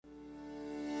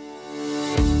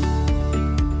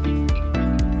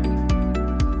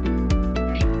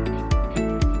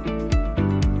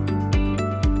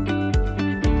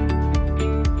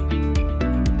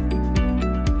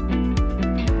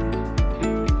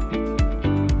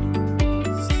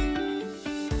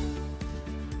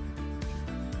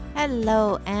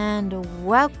Hello and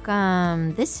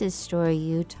welcome. This is Story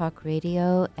U Talk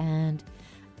Radio, and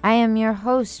I am your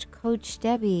host, Coach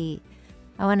Debbie.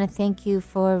 I want to thank you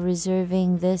for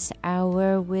reserving this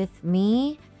hour with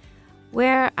me,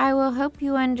 where I will help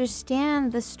you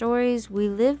understand the stories we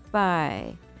live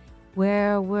by,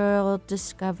 where we'll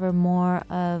discover more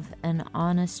of an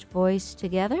honest voice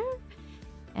together,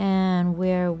 and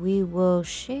where we will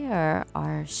share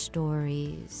our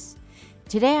stories.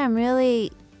 Today I'm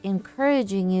really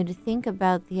encouraging you to think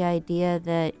about the idea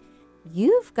that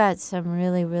you've got some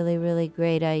really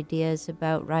great ideas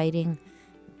about writing,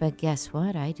 but guess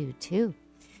what? I do too.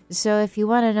 So if you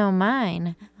want to know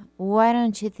mine, why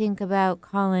don't you think about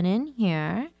calling in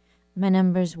here? My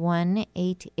number's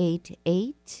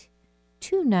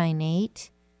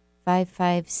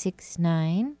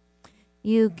 1-888-298-5569.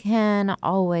 You can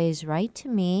always write to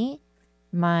me.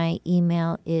 My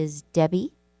email is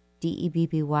Debbie,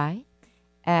 Debby,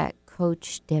 at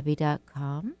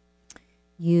CoachDebbie.com.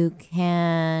 You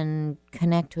can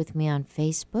connect with me on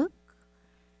Facebook.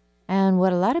 And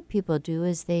what a lot of people do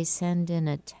is they send in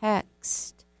a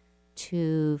text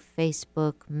to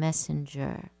Facebook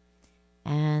Messenger.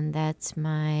 And that's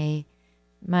my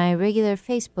regular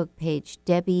Facebook page,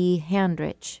 Debbie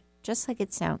Handrich, just like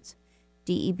it sounds.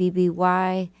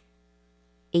 DEBBYHANDRICH,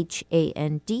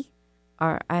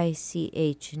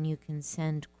 and you can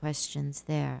send questions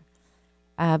there.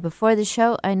 Before the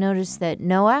show, I noticed that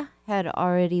Noah had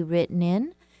already written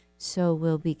in, so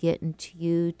we'll be getting to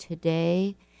you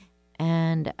today.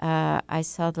 And I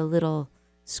saw the little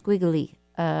squiggly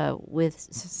with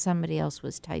somebody else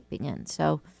was typing in.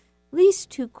 So at least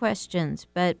 2 questions,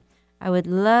 but I would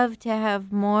love to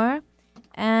have more,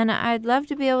 and I'd love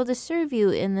to be able to serve you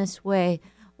in this way.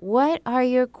 What are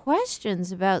your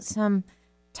questions about some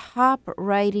top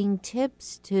writing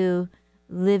tips to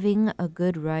living a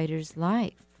good writer's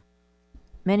life?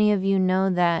 Many of you know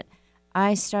that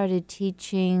I started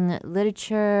teaching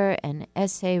literature and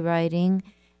essay writing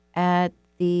at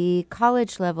the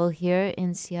college level here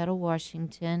in Seattle,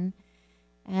 Washington,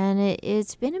 and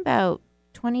it's been about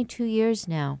 22 years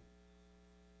now.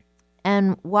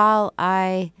 And while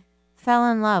I fell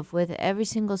in love with every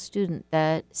single student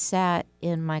that sat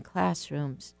in my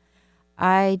classrooms,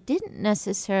 I didn't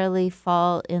necessarily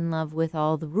fall in love with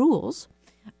all the rules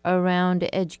around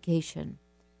education.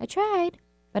 I tried,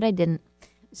 but I didn't.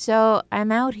 So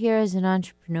I'm out here as an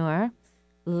entrepreneur,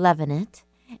 loving it,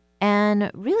 and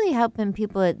really helping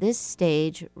people at this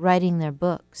stage writing their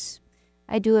books.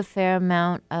 I do a fair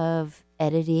amount of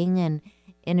editing and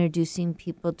introducing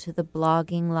people to the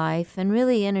blogging life, and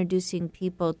really introducing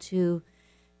people to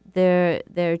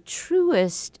their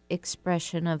truest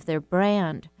expression of their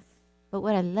brand. But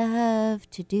what I love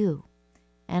to do,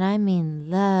 and I mean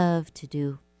love to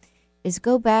do, is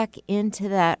go back into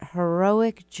that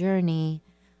heroic journey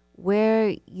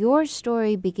where your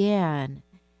story began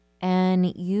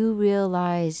and you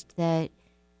realized that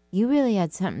you really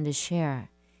had something to share.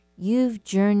 You've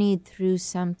journeyed through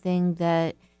something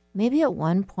that maybe at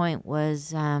one point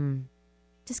was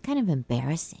just kind of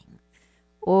embarrassing.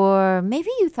 Or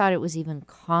maybe you thought it was even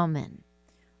common.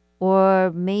 Or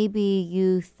maybe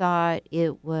you thought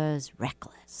it was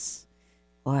reckless.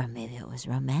 Or maybe it was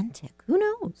romantic. Who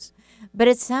knows? But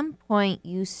at some point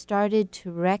you started to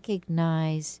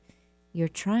recognize your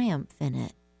triumph in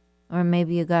it. Or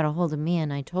maybe you got a hold of me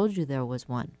and I told you there was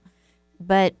one.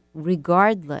 But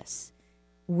regardless,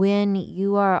 when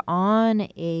you are on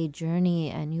a journey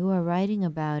and you are writing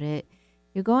about it,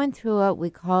 you're going through what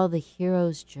we call the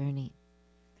hero's journey.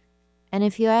 And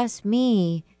if you ask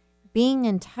me, being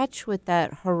in touch with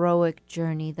that heroic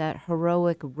journey, that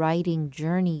heroic writing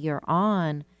journey you're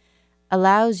on,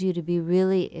 allows you to be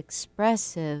really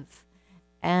expressive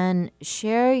and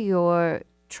share your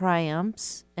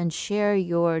triumphs and share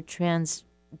your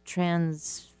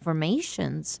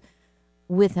transformations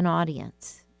with an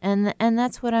audience. And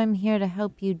that's what I'm here to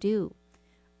help you do.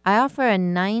 I offer a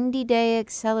 90-day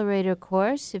accelerator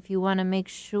course if you want to make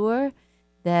sure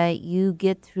that you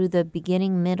get through the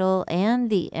beginning, middle, and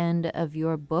the end of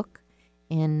your book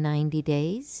in 90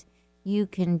 days. You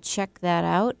can check that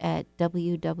out at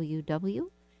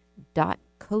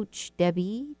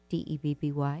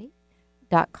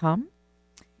www.coachdebby.com.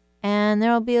 And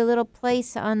there will be a little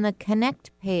place on the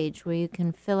Connect page where you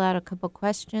can fill out a couple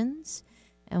questions,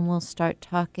 and we'll start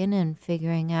talking and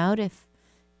figuring out if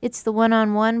it's the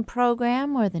one-on-one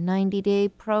program or the 90-day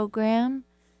program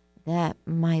that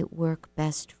might work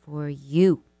best for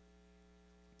you.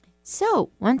 So,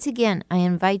 once again, I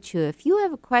invite you, if you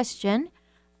have a question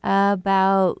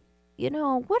about,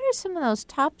 what are some of those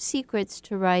top secrets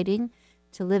to writing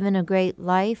to living a great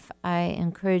life, I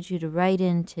encourage you to write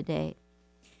in today.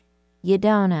 You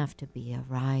don't have to be a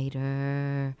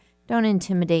writer. Don't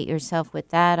intimidate yourself with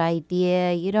that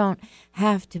idea. You don't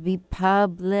have to be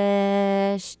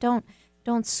published.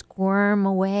 Don't squirm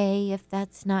away if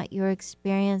that's not your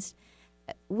experience.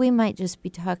 We might just be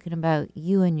talking about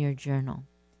you and your journal,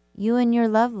 you and your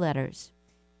love letters,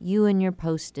 you and your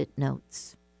Post-it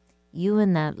notes, you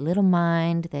and that little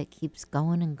mind that keeps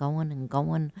going and going and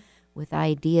going with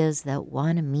ideas that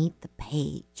want to meet the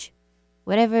page.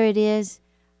 Whatever it is,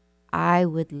 I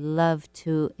would love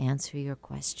to answer your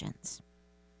questions.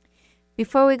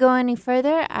 Before we go any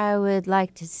further, I would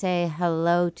like to say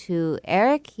hello to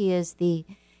Eric. He is the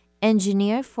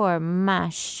engineer for my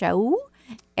show.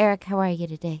 Eric, how are you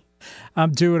today?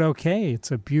 I'm doing okay.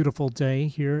 It's a beautiful day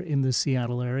here in the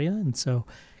Seattle area, and so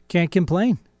can't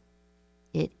complain.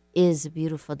 It is a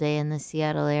beautiful day in the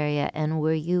Seattle area. And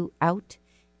were you out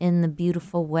in the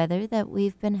beautiful weather that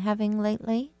we've been having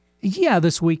lately? Yeah,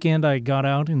 this weekend I got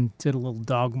out and did a little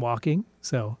dog walking.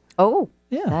 So,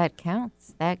 yeah. That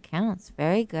counts. That counts.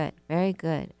 Very good. Very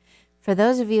good. For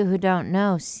those of you who don't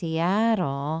know,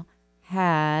 Seattle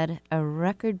had a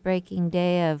record-breaking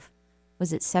day of,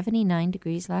 was it 79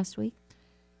 degrees last week?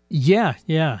 Yeah.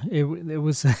 It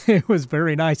was it was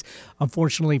very nice.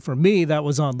 Unfortunately for me, that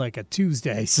was on like a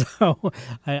Tuesday, so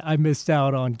I missed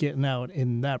out on getting out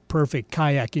in that perfect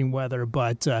kayaking weather.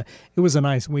 But it was a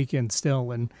nice weekend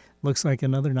still, and looks like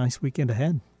another nice weekend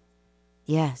ahead.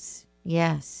 Yes.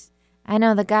 I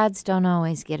know the gods don't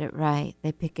always get it right.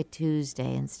 They pick a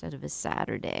Tuesday instead of a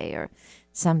Saturday or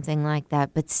something like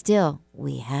that. But still,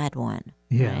 we had one.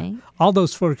 Yeah. Right? All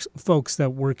those folks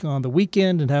that work on the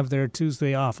weekend and have their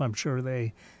Tuesday off, I'm sure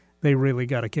they really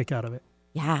got a kick out of it.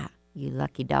 Yeah, you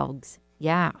lucky dogs.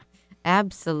 Yeah,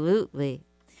 absolutely.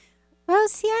 Well,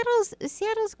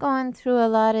 Seattle's going through a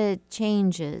lot of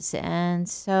changes. And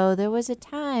so there was a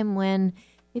time when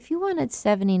if you wanted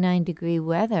 79-degree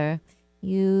weather,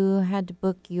 you had to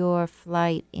book your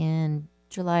flight in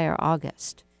July or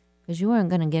August because you weren't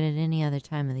going to get it any other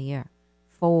time of the year.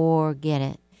 Forget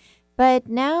it. But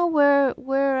now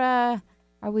are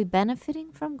we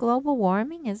benefiting from global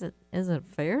warming? Is it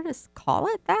fair to call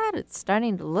it that? It's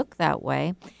starting to look that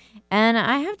way. And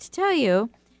I have to tell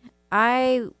you,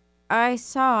 I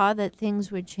saw that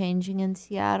things were changing in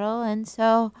Seattle, and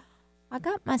so I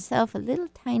got myself a little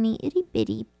tiny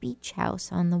itty-bitty beach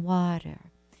house on the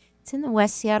water. It's in the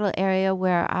West Seattle area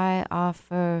where I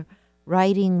offer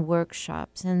writing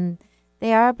workshops, and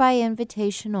they are by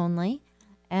invitation only,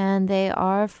 and they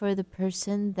are for the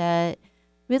person that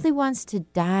really wants to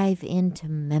dive into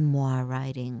memoir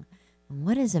writing. And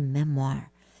what is a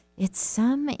memoir? It's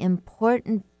some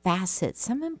important facet,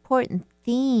 some important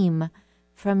theme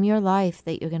from your life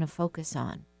that you're going to focus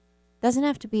on. Doesn't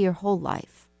have to be your whole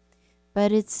life,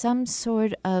 but it's some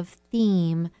sort of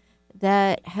theme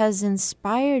that has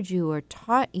inspired you or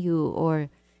taught you or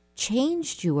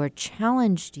changed you or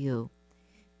challenged you.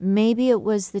 Maybe it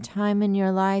was the time in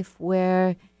your life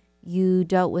where you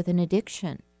dealt with an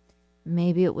addiction.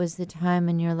 Maybe it was the time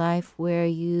in your life where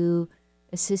you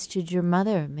assisted your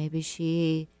mother. Maybe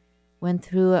she went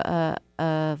through a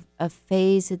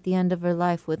phase at the end of her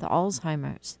life with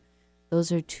Alzheimer's.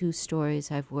 Those are two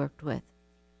stories I've worked with.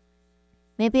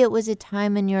 Maybe it was a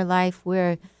time in your life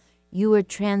where you were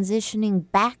transitioning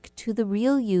back to the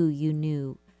real you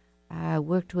knew. I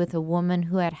worked with a woman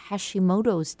who had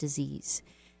Hashimoto's disease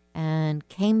and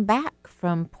came back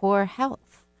from poor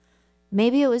health.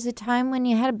 Maybe it was a time when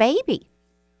you had a baby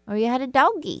or you had a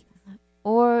doggie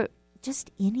or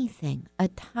just anything, a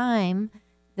time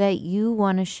that you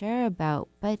want to share about,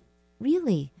 but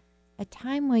really a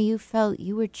time where you felt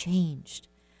you were changed.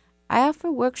 I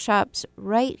offer workshops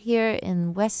right here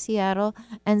in West Seattle,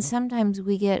 and sometimes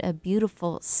we get a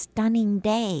beautiful, stunning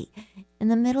day in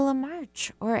the middle of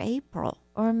March or April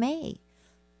or May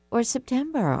or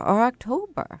September or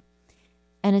October.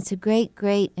 And it's a great,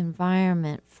 great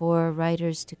environment for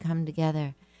writers to come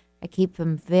together. I keep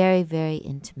them very, very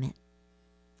intimate.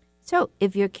 So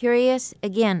if you're curious,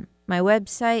 again, my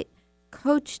website,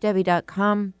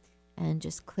 CoachDebbie.com, and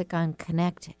just click on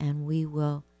Connect and we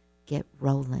will get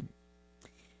rolling.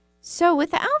 So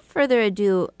without further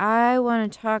ado, I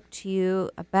want to talk to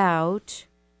you about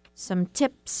some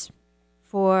tips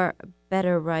for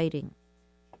better writing,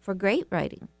 for great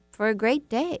writing, for a great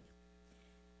day.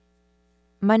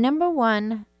 My number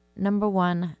one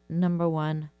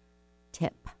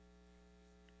tip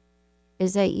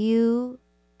is that you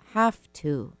have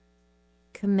to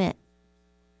commit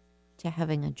to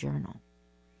having a journal.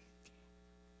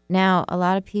 Now, a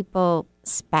lot of people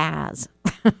spaz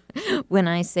when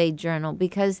I say journal,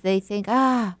 because they think,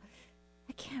 I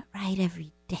can't write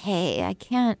every day. I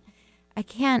can't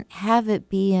have it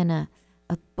be in a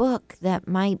book that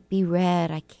might be read.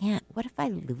 What if I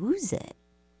lose it?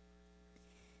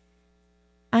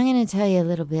 I'm going to tell you a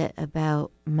little bit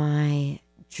about my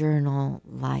journal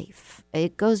life.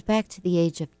 It goes back to the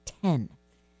age of 10.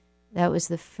 That was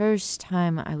the first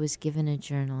time I was given a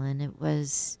journal, and it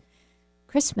was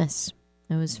Christmas.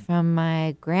 It was from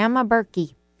my Grandma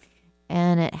Berkey,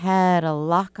 and it had a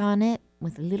lock on it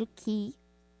with a little key.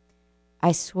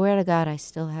 I swear to God, I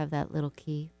still have that little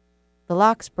key. The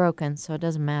lock's broken, so it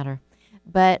doesn't matter.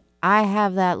 But I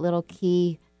have that little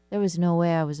key. There was no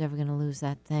way I was ever going to lose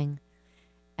that thing.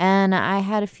 And I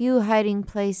had a few hiding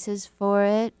places for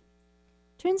it.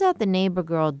 Turns out the neighbor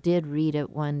girl did read it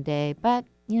one day, but,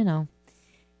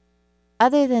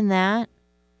 Other than that,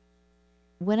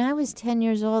 when I was 10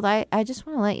 years old, I just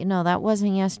want to let you know that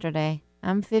wasn't yesterday.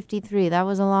 I'm 53. That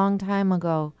was a long time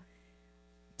ago.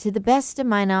 To the best of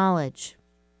my knowledge,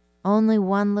 only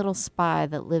one little spy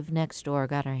that lived next door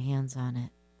got her hands on it.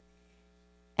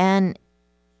 And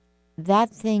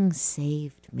that thing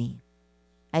saved me.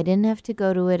 I didn't have to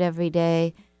go to it every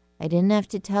day. I didn't have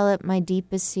to tell it my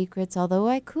deepest secrets, although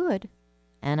I could,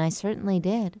 and I certainly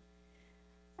did.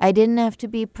 I didn't have to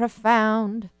be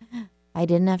profound. I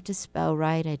didn't have to spell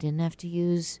right. I didn't have to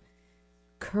use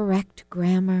correct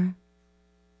grammar.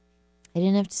 I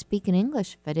didn't have to speak in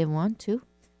English if I didn't want to.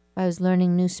 If I was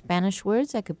learning new Spanish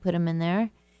words, I could put them in there.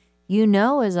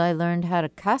 As I learned how to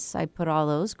cuss, I put all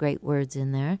those great words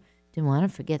in there. Didn't want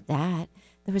to forget that.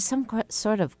 There was some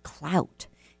sort of clout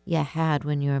you had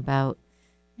when you were about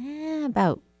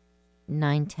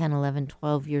 9, 10, 11,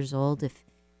 12 years old, if,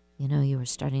 you were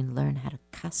starting to learn how to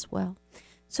cuss well.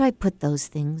 So I put those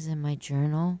things in my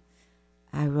journal.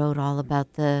 I wrote all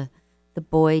about the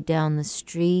boy down the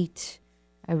street.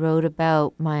 I wrote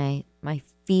about my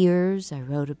fears. I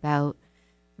wrote about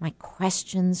my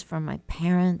questions from my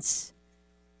parents.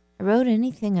 I wrote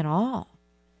anything at all.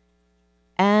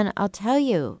 And I'll tell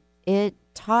you, it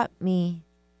taught me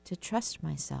to trust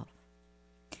myself.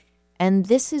 And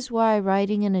this is why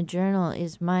writing in a journal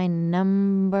is my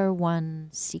number one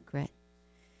secret.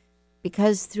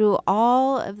 Because through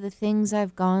all of the things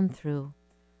I've gone through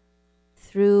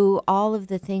all of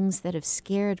the things that have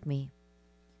scared me,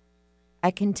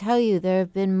 I can tell you there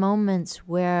have been moments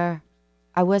where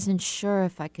I wasn't sure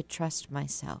if I could trust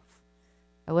myself.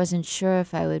 I wasn't sure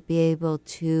if I would be able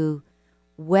to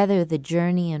weather the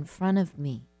journey in front of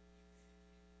me.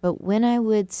 But when I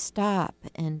would stop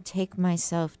and take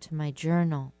myself to my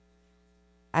journal,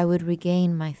 I would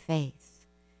regain my faith.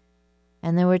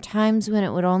 And there were times when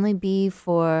it would only be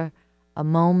for a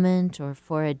moment or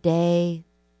for a day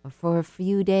or for a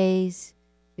few days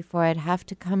before I'd have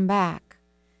to come back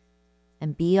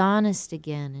and be honest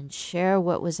again and share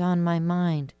what was on my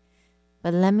mind.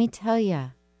 But let me tell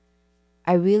you,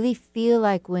 I really feel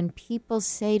like when people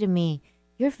say to me,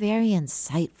 "You're very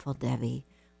insightful, Debbie,"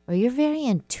 or "You're very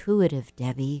intuitive,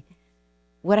 Debbie,"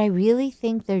 what I really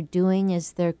think they're doing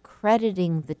is they're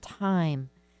crediting the time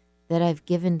that I've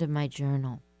given to my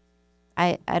journal.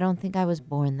 I don't think I was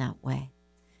born that way.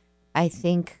 I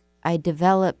think I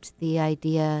developed the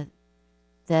idea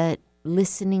that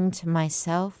listening to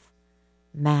myself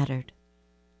mattered.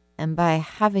 And by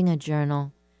having a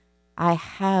journal, I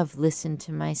have listened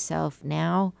to myself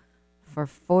now for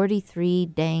 43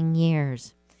 dang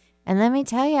years. And let me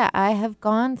tell you, I have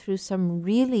gone through some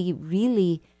really,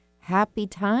 really happy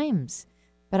times,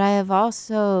 but I have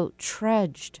also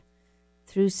trudged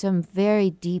through some very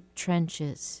deep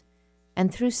trenches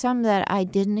and through some that I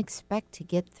didn't expect to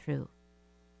get through.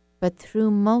 But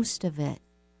through most of it,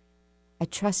 I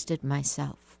trusted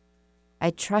myself.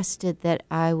 I trusted that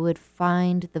I would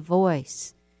find the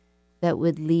voice that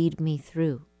would lead me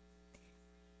through.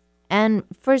 And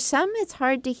for some, it's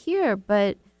hard to hear,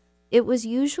 but it was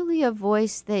usually a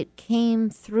voice that came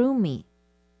through me.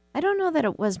 I don't know that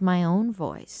it was my own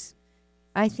voice.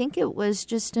 I think it was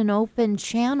just an open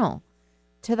channel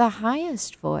to the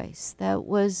highest voice that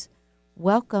was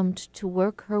welcomed to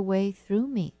work her way through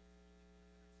me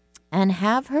and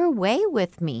have her way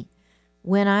with me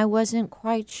when I wasn't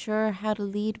quite sure how to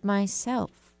lead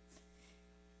myself.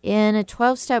 In a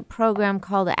 12-step program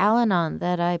called Al-Anon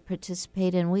that I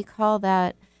participate in, we call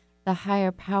that the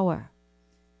higher power.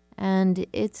 And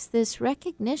it's this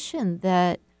recognition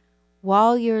that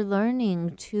while you're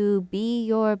learning to be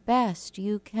your best,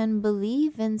 you can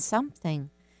believe in something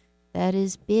that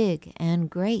is big and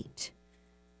great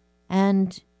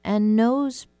and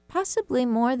knows possibly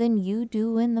more than you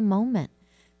do in the moment.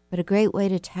 But a great way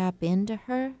to tap into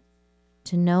her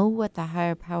to know what the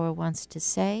higher power wants to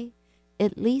say,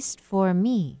 at least for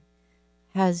me,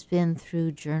 has been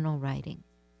through journal writing.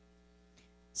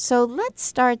 So let's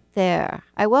start there.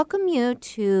 I welcome you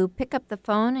to pick up the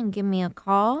phone and give me a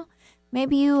call.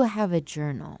 Maybe you have a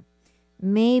journal.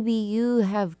 Maybe you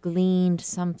have gleaned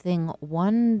something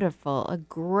wonderful, a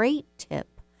great tip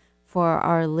for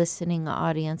our listening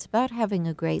audience about having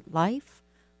a great life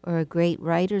or a great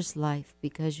writer's life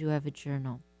because you have a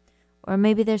journal. Or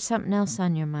maybe there's something else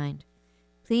on your mind.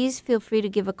 Please feel free to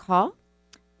give a call.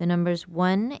 The number is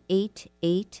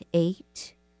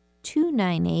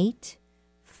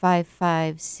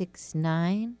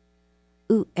 1-888-298-5569.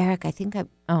 Ooh, Eric, I think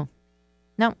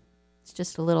no, it's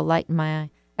just a little light in my eye.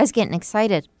 I was getting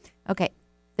excited. Okay,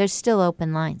 there's still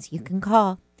open lines. You can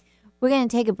call. We're going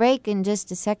to take a break in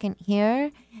just a second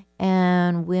here,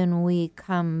 and when we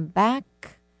come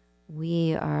back,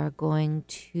 we are going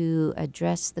to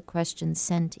address the questions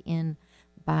sent in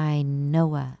by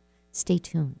Noah. Stay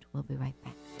tuned. We'll be right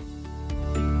back.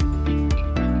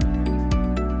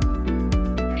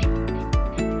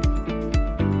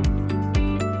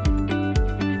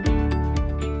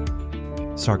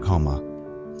 Sarcoma.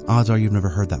 Odds are you've never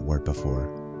heard that word before.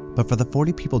 But for the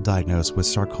 40 people diagnosed with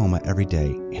sarcoma every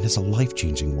day, it is a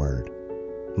life-changing word.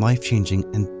 Life-changing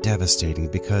and devastating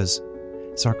because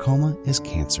sarcoma is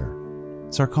cancer.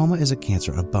 Sarcoma is a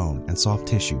cancer of bone and soft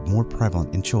tissue more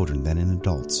prevalent in children than in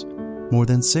adults. More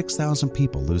than 6,000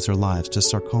 people lose their lives to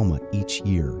sarcoma each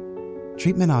year.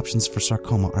 Treatment options for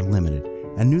sarcoma are limited,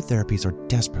 and new therapies are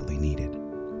desperately needed.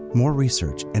 More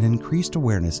research and increased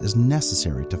awareness is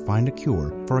necessary to find a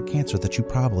cure for a cancer that you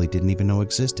probably didn't even know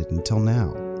existed until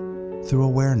now. Through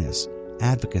awareness,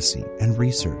 advocacy, and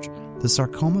research, the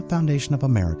Sarcoma Foundation of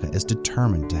America is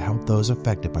determined to help those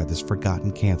affected by this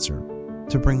forgotten cancer,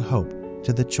 to bring hope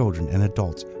to the children and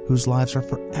adults whose lives are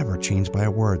forever changed by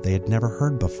a word they had never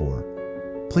heard before.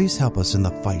 Please help us in the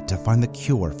fight to find the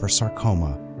cure for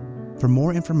sarcoma. For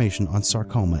more information on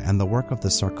sarcoma and the work of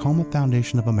the Sarcoma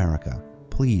Foundation of America,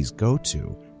 please go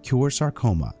to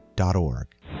curesarcoma.org.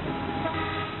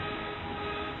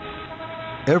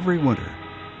 Every winter,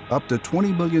 up to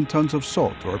 20 million tons of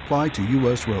salt are applied to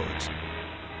U.S. roads.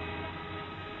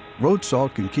 Road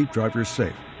salt can keep drivers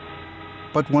safe.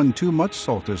 But when too much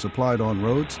salt is applied on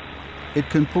roads, it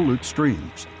can pollute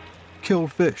streams, kill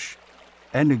fish,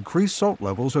 and increase salt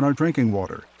levels in our drinking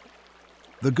water.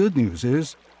 The good news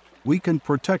is we can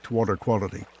protect water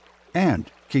quality and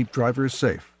keep drivers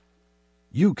safe.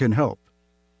 You can help.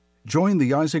 Join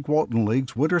the Isaac Walton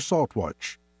League's Winter Salt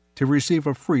Watch to receive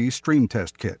a free stream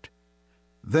test kit.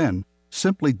 Then,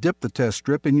 simply dip the test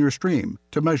strip in your stream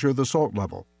to measure the salt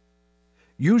level.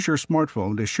 Use your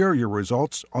smartphone to share your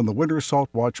results on the Winter Salt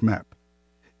Watch map.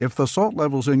 If the salt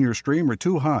levels in your stream are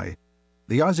too high,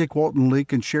 the Isaac Walton League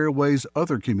can share ways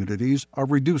other communities are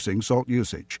reducing salt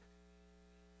usage.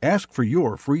 Ask for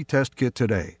your free test kit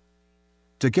today.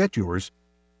 To get yours,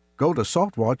 go to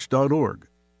saltwatch.org.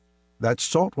 That's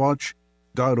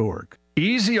saltwatch.org.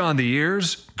 Easy on the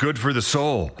ears, good for the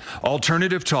soul.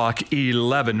 Alternative Talk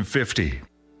 1150.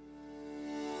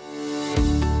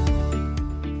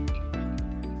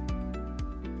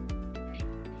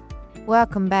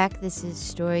 Welcome back. This is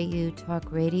Story U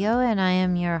Talk Radio, and I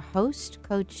am your host,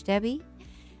 Coach Debbie.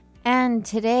 And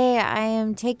today I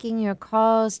am taking your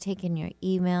calls, taking your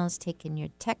emails, taking your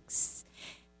texts,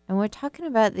 and we're talking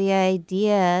about the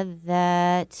idea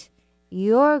that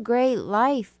your great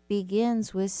life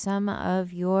begins with some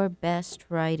of your best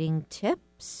writing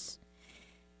tips.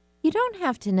 You don't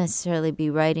have to necessarily be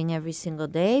writing every single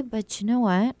day, but you know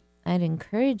what? I'd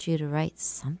encourage you to write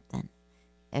something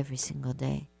every single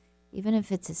day, even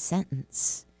if it's a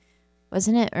sentence.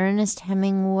 Wasn't it Ernest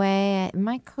Hemingway?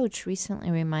 My coach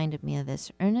recently reminded me of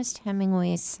this. Ernest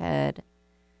Hemingway said,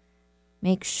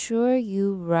 "Make sure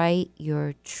you write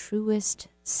your truest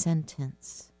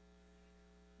sentence."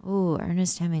 Oh,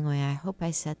 Ernest Hemingway, I hope I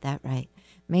said that right.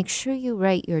 Make sure you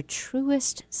write your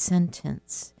truest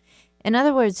sentence. In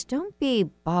other words, don't be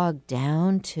bogged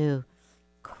down to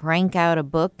crank out a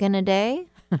book in a day.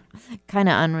 Kind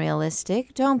of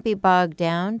unrealistic. Don't be bogged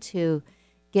down to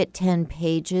get 10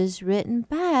 pages written.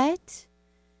 But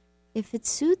if it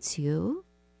suits you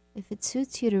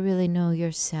to really know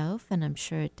yourself, and I'm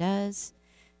sure it does,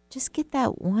 just get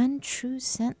that one true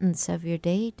sentence of your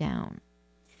day down.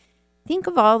 Think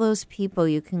of all those people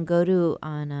you can go to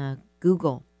on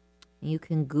Google. You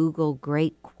can Google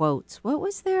great quotes. What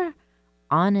was their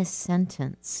honest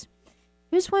sentence?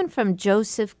 Here's one from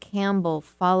Joseph Campbell,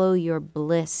 Follow Your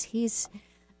Bliss. He's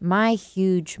my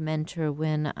huge mentor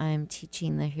when I'm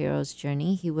teaching the hero's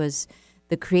journey. He was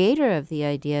the creator of the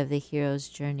idea of the hero's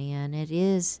journey, and it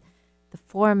is the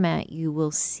format you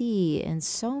will see in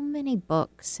so many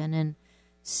books and in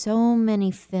so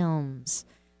many films,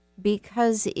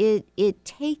 because it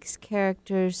takes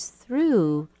characters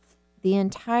through the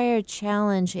entire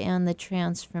challenge and the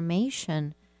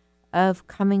transformation of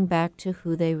coming back to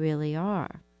who they really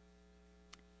are.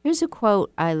 Here's a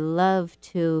quote I love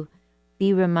to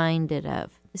be reminded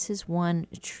of. This is one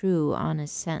true,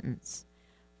 honest sentence.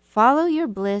 Follow your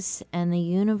bliss and the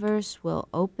universe will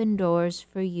open doors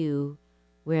for you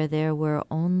where there were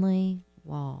only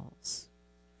walls.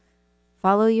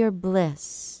 Follow your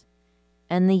bliss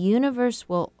and the universe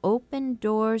will open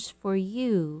doors for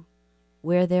you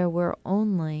where there were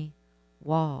only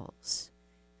walls.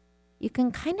 You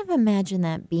can kind of imagine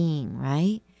that being,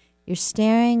 right? You're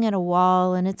staring at a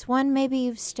wall, and it's one maybe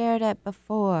you've stared at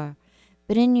before,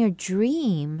 but in your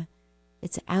dream,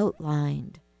 it's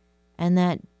outlined, and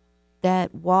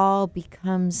that wall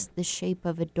becomes the shape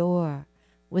of a door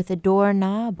with a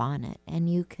doorknob on it, and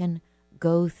you can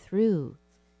go through.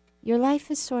 Your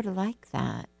life is sort of like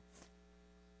that.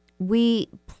 We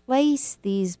place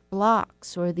these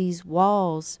blocks or these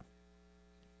walls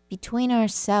between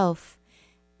ourselves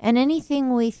and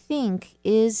anything we think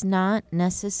is not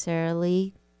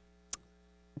necessarily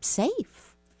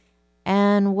safe.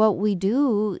 And what we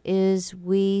do is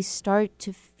we start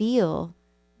to feel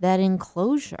that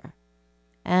enclosure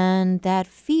and that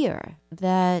fear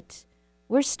that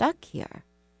we're stuck here.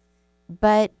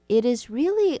 But it is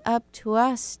really up to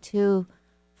us to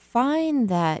find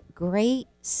that great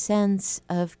sense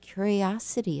of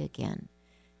curiosity again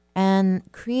and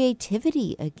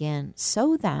creativity again,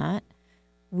 so that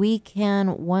we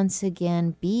can once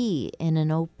again be in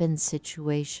an open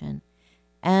situation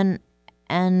and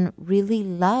really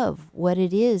love what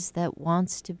it is that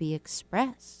wants to be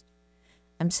expressed.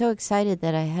 I'm so excited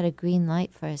that I had a green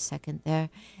light for a second there.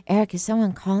 Eric, is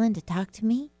someone calling to talk to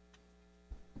me?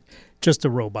 Just a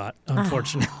robot,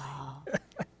 unfortunately. Oh,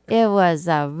 it was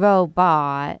a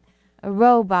robot. A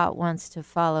robot wants to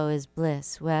follow his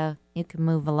bliss. Well, you can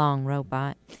move along,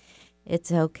 robot.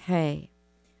 It's okay.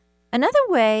 Another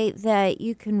way that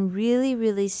you can really,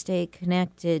 really stay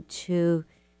connected to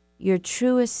your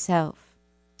truest self,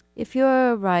 if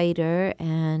you're a writer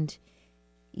and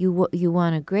you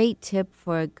want a great tip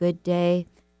for a good day,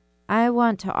 I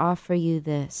want to offer you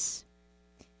this.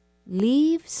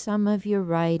 Leave some of your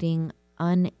writing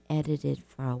unedited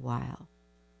for a while.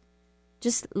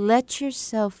 Just let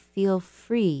yourself feel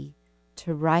free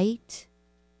to write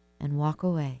and walk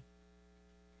away.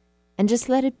 And just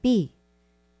let it be.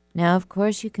 Now, of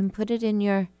course, you can put it in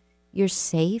your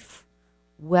safe,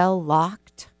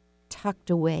 well-locked, tucked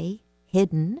away,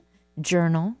 hidden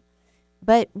journal.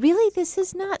 But really, this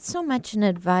is not so much an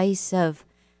advice of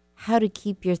how to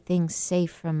keep your things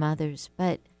safe from others,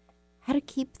 but how to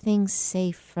keep things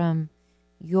safe from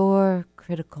your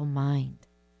critical mind.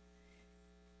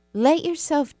 Let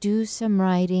yourself do some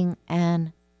writing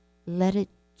and let it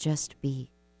just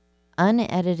be.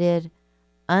 Unedited,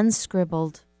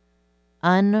 unscribbled,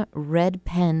 unred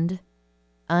penned,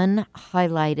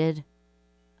 unhighlighted,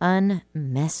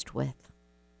 unmessed with.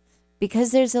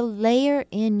 Because there's a layer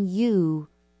in you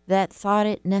that thought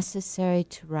it necessary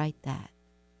to write that.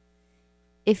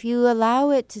 If you allow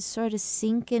it to sort of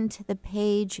sink into the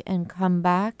page and come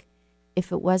back,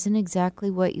 if it wasn't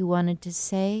exactly what you wanted to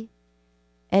say,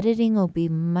 editing will be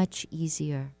much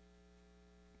easier.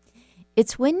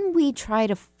 It's when we try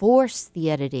to force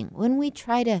the editing, when we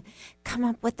try to come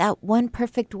up with that one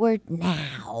perfect word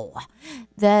now,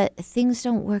 that things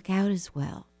don't work out as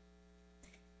well.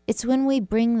 It's when we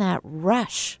bring that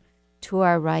rush to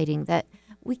our writing that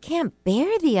we can't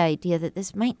bear the idea that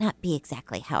this might not be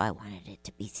exactly how I wanted it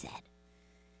to be said.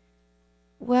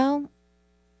 Well,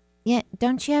 yeah,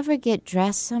 don't you ever get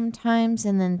dressed sometimes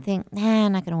and then think, nah,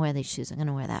 I'm not going to wear these shoes, I'm going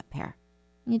to wear that pair.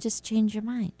 You just change your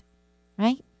mind,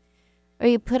 right? Or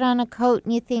you put on a coat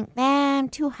and you think, nah, I'm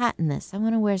too hot in this. I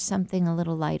want to wear something a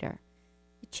little lighter.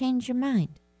 You change your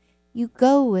mind. You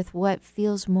go with what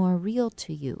feels more real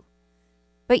to you.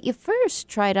 But you first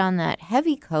tried on that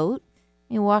heavy coat.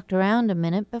 You walked around a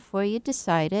minute before you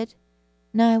decided,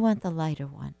 no, I want the lighter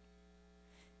one.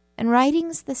 And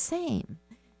writing's the same.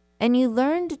 And you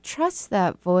learn to trust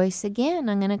that voice again.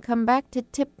 I'm going to come back to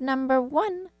tip number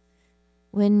 1.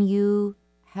 When you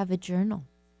have a journal.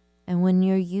 And when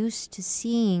you're used to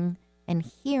seeing and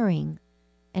hearing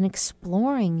and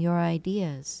exploring your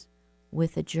ideas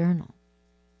with a journal.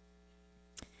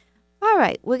 All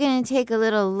right, we're going to take a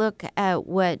little look at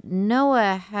what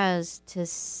Noah has to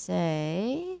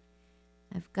say.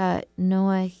 I've got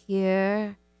Noah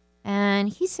here, and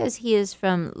he says he is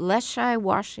from Leschi,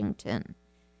 Washington.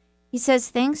 He says,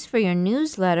 thanks for your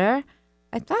newsletter.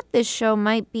 I thought this show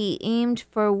might be aimed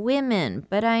for women,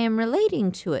 but I am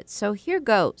relating to it. So here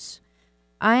goes.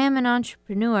 I am an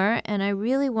entrepreneur, and I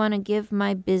really want to give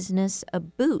my business a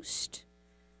boost.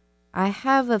 I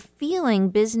have a feeling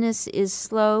business is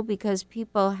slow because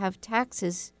people have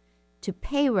taxes to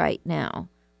pay right now.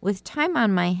 With time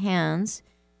on my hands,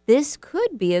 this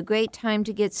could be a great time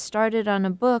to get started on a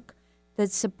book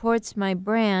that supports my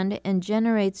brand and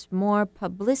generates more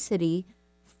publicity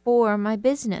for my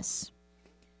business.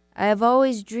 I have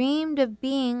always dreamed of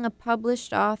being a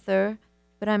published author,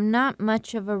 but I'm not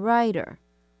much of a writer.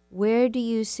 Where do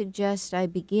you suggest I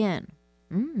begin?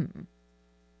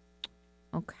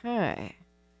 Okay.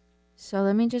 So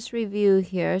let me just review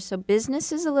here. So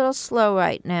business is a little slow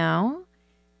right now.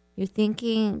 You're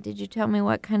thinking, did you tell me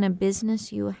what kind of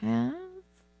business you have?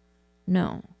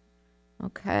 No.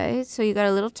 Okay, so you got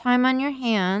a little time on your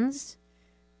hands.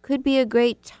 Could be a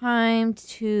great time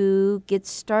to get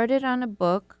started on a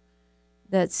book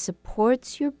that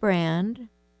supports your brand,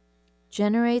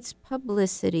 generates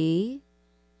publicity.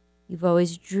 You've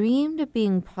always dreamed of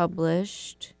being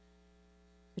published,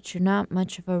 but you're not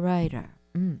much of a writer.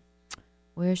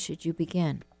 Where should you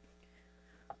begin?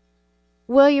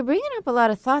 Well, you're bringing up a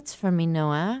lot of thoughts for me,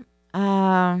 Noah.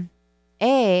 I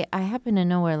happen to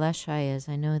know where Leshai is.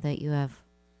 I know that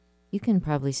you can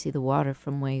probably see the water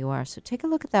from where you are. So take a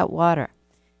look at that water.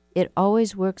 It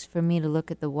always works for me to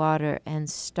look at the water and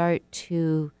start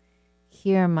to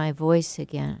hear my voice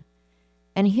again.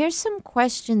 And here's some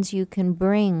questions you can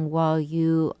bring while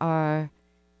you are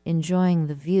enjoying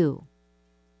the view.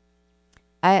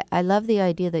 I love the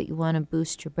idea that you want to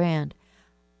boost your brand.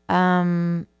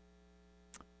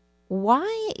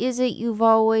 Why is it you've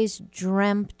always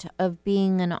dreamt of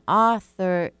being an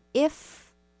author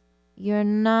if you're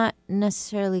not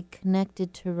necessarily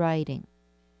connected to writing?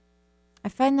 I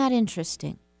find that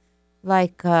interesting.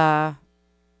 Like,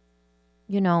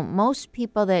 most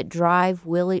people that drive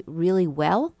really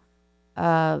well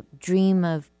dream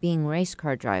of being race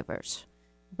car drivers.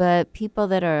 But people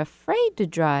that are afraid to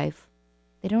drive,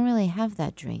 they don't really have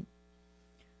that dream.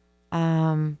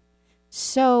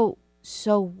 So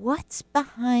what's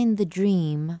behind the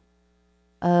dream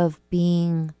of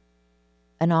being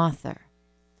an author?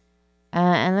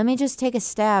 And let me just take a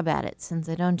stab at it since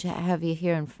I don't have you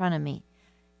here in front of me.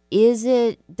 Does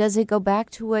it go back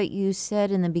to what you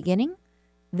said in the beginning?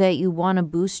 That you want to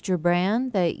boost your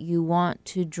brand, that you want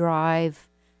to drive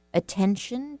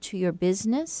attention to your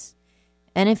business?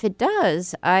 And if it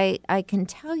does, I can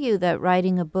tell you that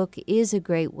writing a book is a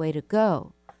great way to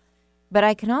go. But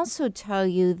I can also tell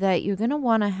you that you're going to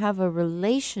want to have a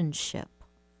relationship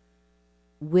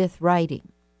with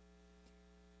writing.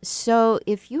 So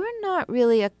if you're not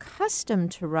really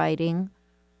accustomed to writing,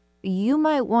 you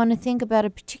might want to think about a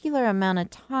particular amount of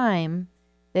time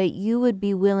that you would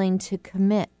be willing to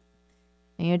commit.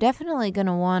 And you're definitely going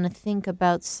to want to think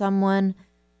about someone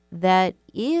that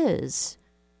is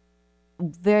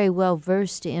very well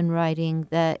versed in writing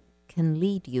that can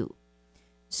lead you.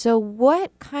 So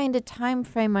what kind of time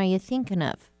frame are you thinking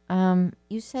of?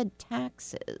 You said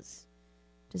taxes.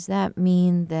 Does that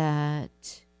mean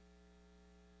that,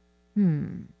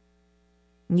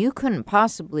 you couldn't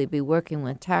possibly be working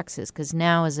with taxes because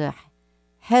now is a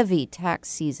heavy tax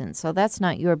season, so that's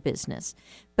not your business.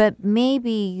 But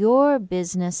maybe your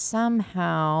business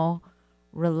somehow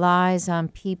relies on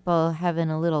people having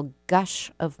a little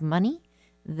gush of money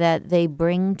that they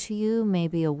bring to you,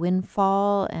 maybe a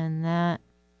windfall, and that.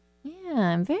 Yeah,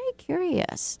 I'm very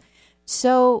curious.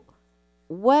 So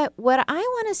what I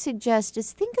want to suggest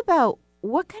is think about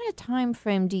what kind of time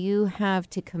frame do you have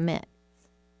to commit?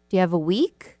 Do you have a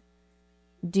week?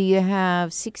 Do you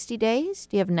have 60 days?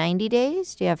 Do you have 90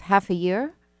 days? Do you have half a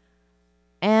year?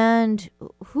 And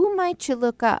who might you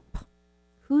look up?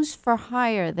 Who's for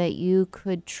hire that you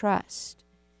could trust?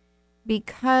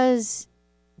 Because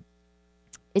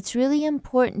it's really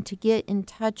important to get in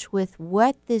touch with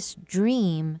what this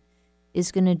dream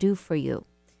is going to do for you.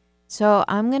 So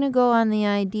I'm going to go on the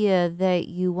idea that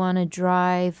you want to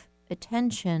drive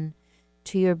attention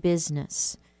to your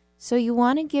business. So you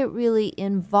want to get really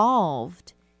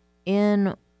involved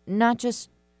in not just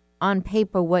on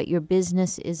paper what your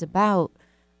business is about,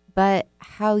 but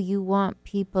how you want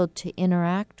people to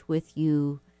interact with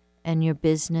you and your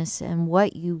business and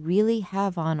what you really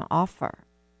have on offer.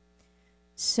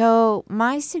 So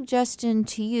my suggestion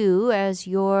to you as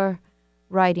your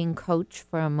writing coach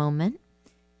for a moment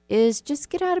is just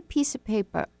get out a piece of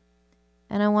paper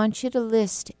and I want you to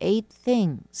list 8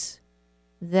 things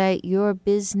that your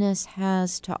business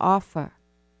has to offer.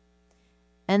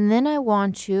 And then I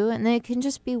want you, and it can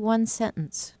just be one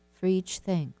sentence for each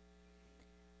thing.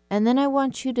 And then I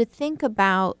want you to think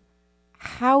about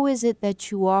how is it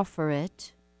that you offer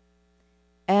it,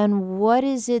 and what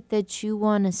is it that you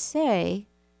want to say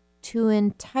to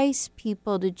entice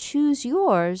people to choose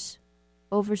yours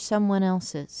over someone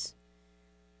else's.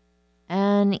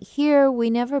 And here we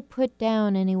never put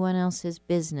down anyone else's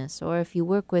business, or if you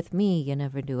work with me, you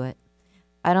never do it.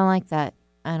 I don't like that.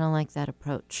 I don't like that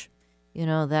approach. You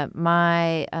know, that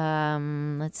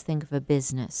let's think of a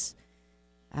business.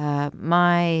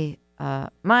 My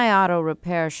auto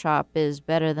repair shop is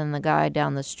better than the guy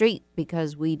down the street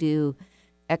because we do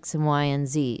X and Y and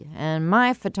Z. And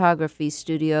my photography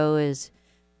studio is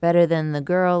better than the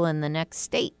girl in the next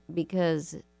state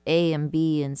because A and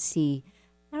B and C.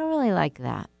 I don't really like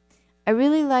that. I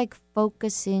really like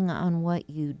focusing on what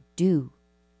you do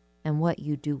and what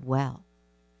you do well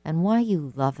and why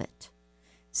you love it.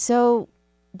 So,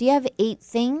 do you have 8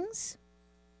 things?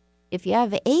 If you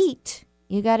have 8,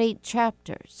 you got 8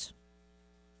 chapters.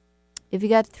 If you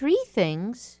got 3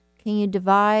 things, can you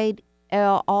divide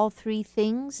all 3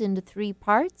 things into 3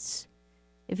 parts?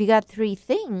 If you got 3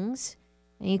 things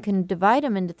and you can divide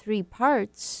them into 3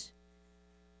 parts,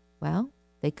 well,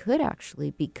 they could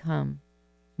actually become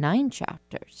 9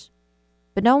 chapters.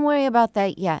 But don't worry about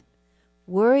that yet.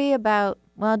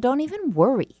 Don't even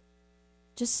worry.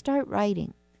 Just start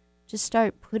writing. Just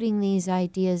start putting these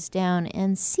ideas down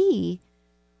and see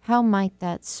how might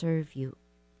that serve you.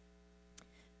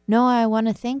 Noah, I want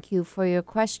to thank you for your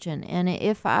question. And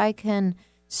if I can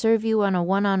serve you on a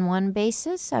one-on-one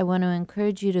basis, I want to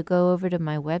encourage you to go over to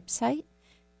my website,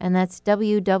 and that's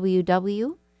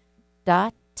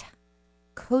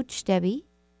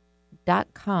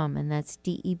www.coachdebby.com, and that's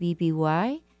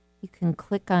DEBBY. You can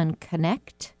click on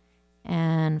Connect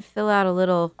and fill out a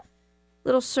little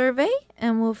survey,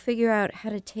 and we'll figure out how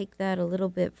to take that a little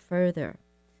bit further.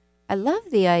 I love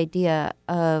the idea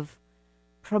of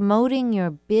promoting your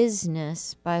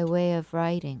business by way of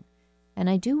writing, and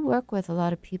I do work with a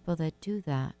lot of people that do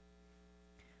that.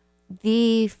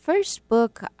 The first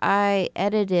book I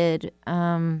edited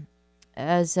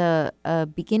as a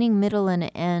beginning, middle,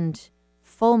 and end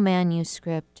full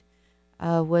manuscript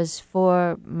was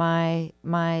for my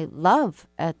love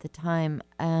at the time,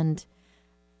 and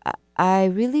I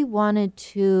really wanted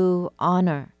to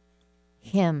honor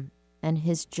him and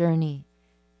his journey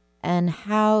and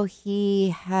how he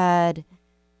had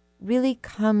really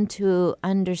come to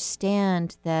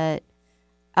understand that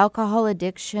alcohol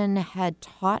addiction had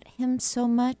taught him so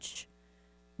much,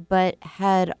 but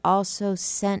had also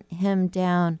sent him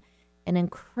down an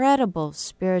incredible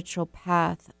spiritual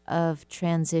path of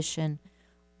transition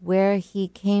where he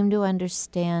came to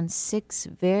understand 6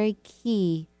 very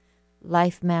key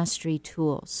life mastery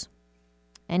tools.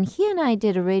 And he and I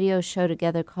did a radio show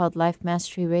together called Life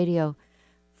Mastery Radio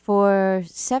for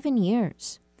 7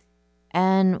 years.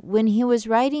 And when he was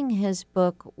writing his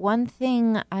book, one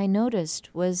thing I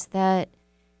noticed was that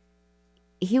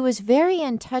he was very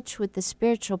in touch with the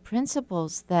spiritual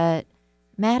principles that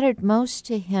mattered most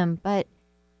to him, but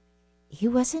he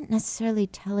wasn't necessarily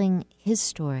telling his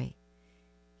story,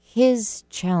 his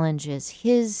challenges,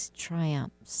 his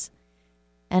triumphs.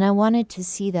 And I wanted to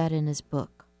see that in his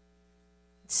book.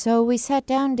 So we sat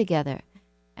down together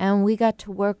and we got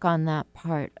to work on that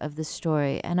part of the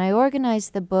story. And I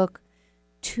organized the book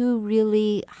to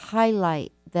really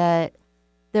highlight that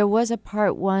there was a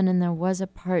part 1 and there was a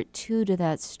part 2 to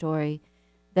that story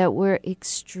that were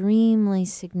extremely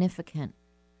significant.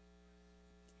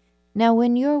 Now,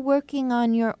 when you're working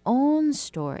on your own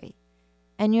story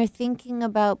and you're thinking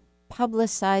about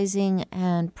publicizing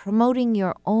and promoting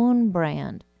your own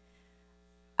brand,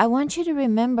 I want you to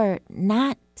remember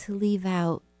not to leave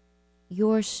out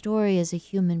your story as a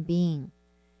human being,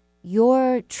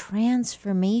 your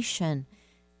transformation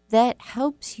that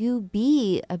helps you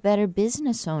be a better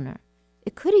business owner.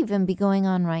 It could even be going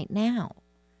on right now,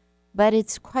 but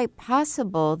it's quite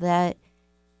possible that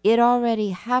it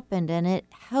already happened and it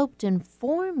helped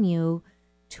inform you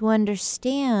to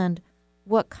understand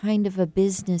what kind of a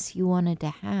business you wanted to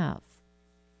have.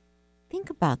 Think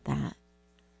about that.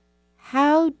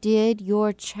 How did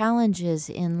your challenges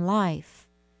in life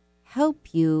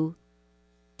help you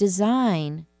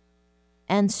design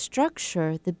and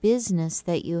structure the business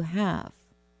that you have?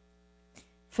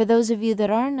 For those of you that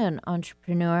aren't an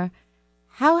entrepreneur,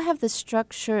 how have the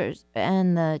structures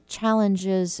and the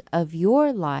challenges of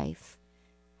your life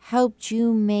helped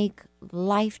you make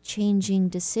life-changing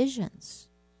decisions?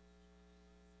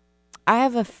 I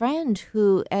have a friend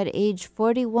who at age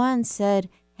 41 said,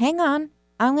 hang on,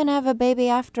 I'm going to have a baby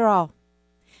after all.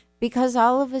 Because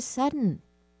all of a sudden,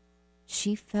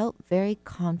 she felt very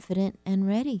confident and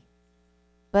ready.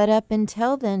 But up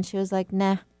until then, she was like,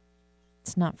 nah,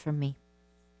 it's not for me.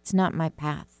 It's not my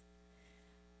path.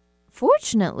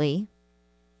 Fortunately,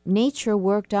 nature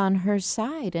worked on her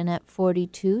side, and at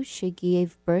 42, she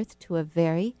gave birth to a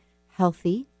very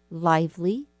healthy,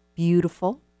 lively,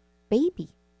 beautiful baby.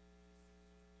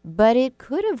 But it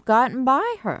could have gotten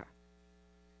by her.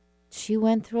 She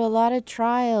went through a lot of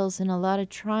trials and a lot of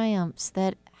triumphs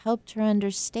that helped her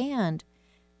understand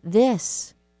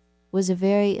this was a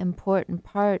very important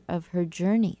part of her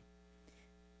journey.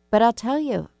 But I'll tell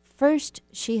you, first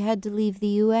she had to leave the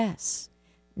U.S.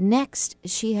 Next,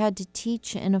 she had to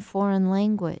teach in a foreign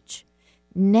language.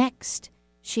 Next,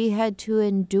 she had to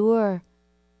endure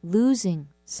losing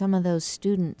some of those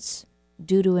students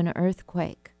due to an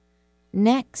earthquake.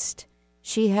 Next,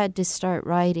 she had to start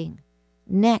writing.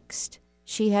 Next,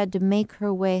 she had to make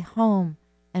her way home.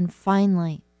 And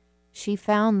finally, she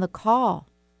found the call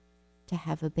to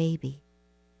have a baby.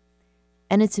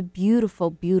 And it's a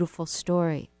beautiful, beautiful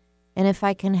story. And if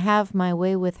I can have my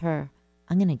way with her,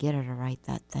 I'm going to get her to write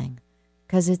that thing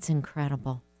because it's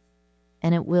incredible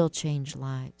and it will change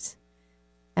lives.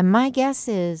 And my guess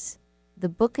is the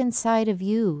book inside of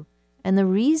you and the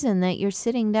reason that you're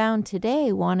sitting down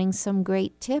today wanting some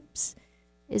great tips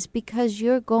is because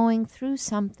you're going through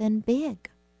something big.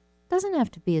 It doesn't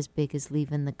have to be as big as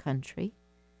leaving the country,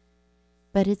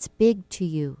 but it's big to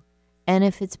you. And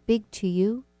if it's big to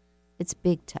you, it's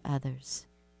big to others.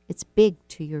 It's big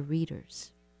to your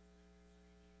readers.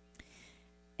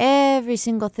 Every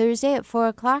single Thursday at 4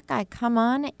 o'clock, I come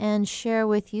on and share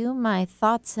with you my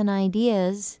thoughts and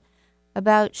ideas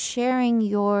about sharing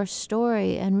your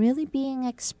story and really being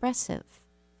expressive.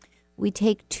 We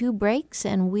take 2 breaks,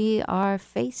 and we are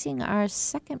facing our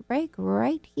second break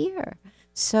right here.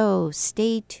 So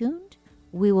stay tuned.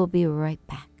 We will be right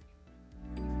back.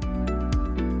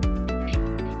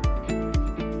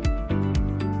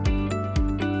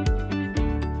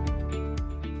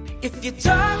 If you're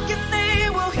talking, they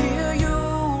will hear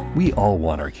you. We all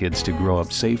want our kids to grow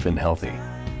up safe and healthy,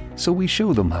 so we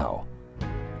show them how.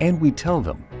 And we tell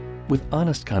them with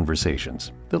honest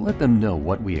conversations that let them know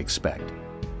what we expect.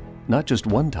 Not just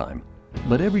one time,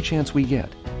 but every chance we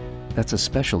get. That's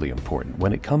especially important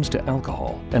when it comes to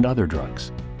alcohol and other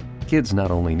drugs. Kids not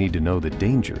only need to know the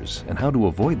dangers and how to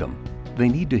avoid them, they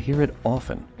need to hear it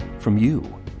often from you.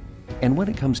 And when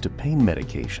it comes to pain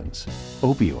medications,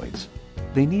 opioids,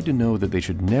 they need to know that they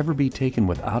should never be taken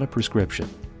without a prescription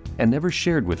and never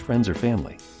shared with friends or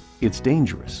family. It's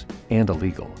dangerous and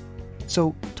illegal.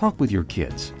 So talk with your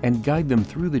kids and guide them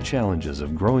through the challenges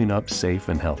of growing up safe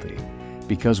and healthy.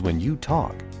 Because when you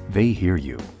talk, they hear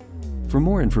you. For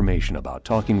more information about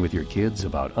talking with your kids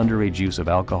about underage use of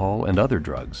alcohol and other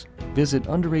drugs, visit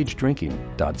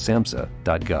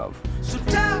underagedrinking.samhsa.gov. So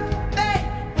talk, they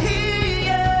hear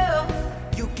you.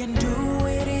 You can do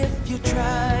it if you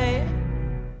try.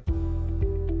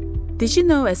 Did you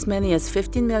know as many as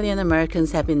 15 million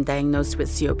Americans have been diagnosed with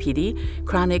COPD,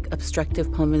 chronic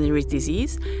obstructive pulmonary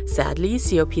disease? Sadly,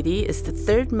 COPD is the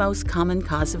 3rd most common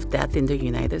cause of death in the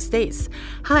United States.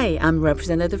 Hi, I'm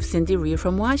Representative Cindy Rhee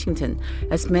from Washington.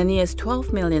 As many as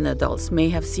 12 million adults may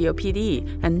have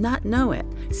COPD and not know it.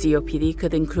 COPD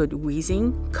could include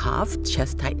wheezing, cough,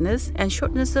 chest tightness, and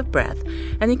shortness of breath,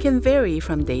 and it can vary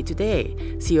from day to day.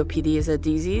 COPD is a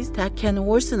disease that can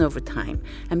worsen over time,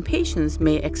 and patients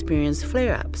may experience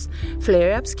flare-ups.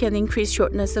 Flare-ups can increase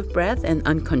shortness of breath and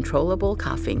uncontrollable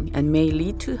coughing and may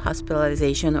lead to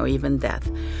hospitalization or even death.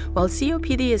 While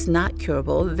COPD is not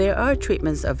curable, there are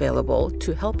treatments available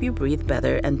to help you breathe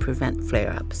better and prevent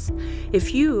flare-ups.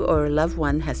 If you or a loved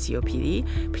one has COPD,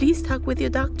 please talk with your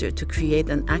doctor to create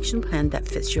an action plan that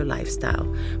fits your lifestyle.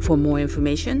 For more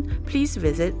information, please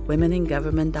visit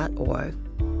womeningovernment.org.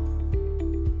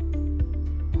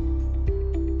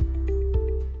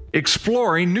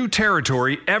 Exploring new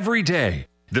territory every day.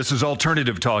 This is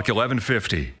Alternative Talk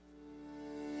 1150.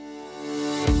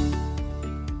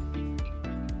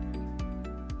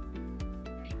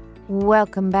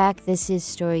 Welcome back. This is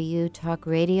Story U Talk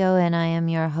Radio, and I am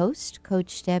your host,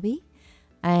 Coach Debbie.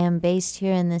 I am based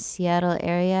here in the Seattle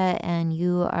area, and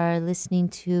you are listening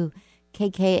to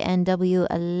KKNW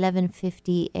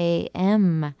 1150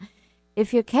 AM.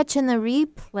 If you're catching the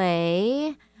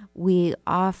replay, we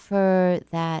offer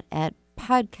that at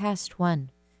Podcast One,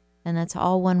 and that's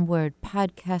all one word,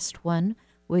 Podcast One,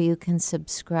 where you can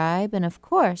subscribe. And of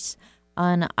course,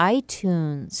 on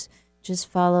iTunes, just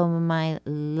follow my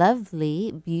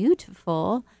lovely,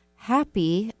 beautiful,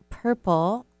 happy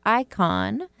purple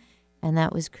icon. And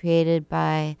that was created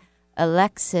by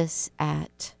Alexis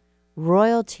at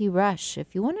Royalty Rush.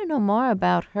 If you want to know more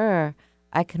about her,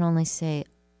 I can only say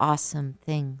awesome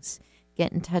things.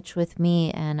 get in touch with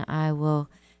me and I will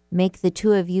make the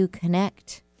two of you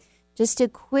connect. Just a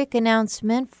quick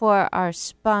announcement for our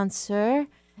sponsor.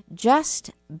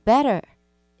 Just Better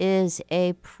is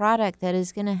a product that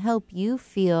is going to help you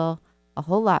feel a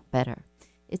whole lot better.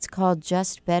 It's called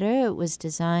Just Better. It was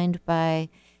designed by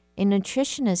a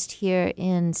nutritionist here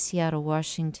in Seattle,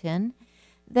 Washington,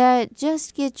 that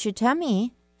just gets your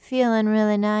tummy feeling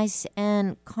really nice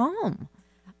and calm.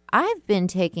 I've been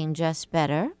taking Just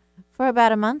Better for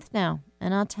about a month now,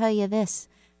 and I'll tell you this.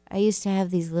 I used to have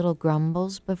these little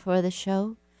grumbles before the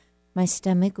show. My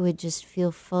stomach would just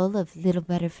feel full of little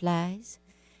butterflies.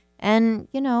 And,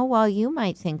 while you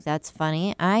might think that's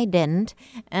funny, I didn't.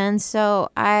 And so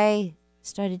I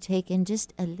started taking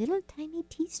just a little tiny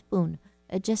teaspoon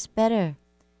of Just Better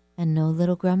and no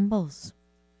little grumbles.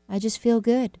 I just feel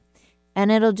good.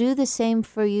 And it'll do the same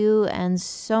for you and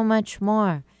so much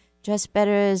more. Just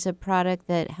Better is a product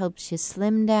that helps you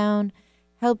slim down,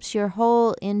 helps your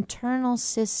whole internal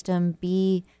system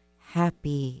be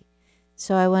happy.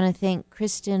 So I want to thank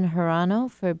Kristen Hirano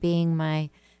for being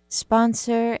my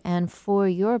sponsor and for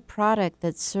your product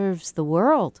that serves the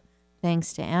world,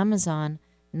 thanks to Amazon,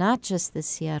 not just the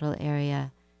Seattle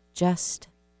area, Just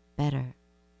Better.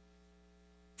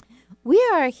 We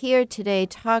are here today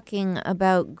talking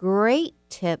about great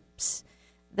tips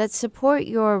that support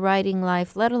your writing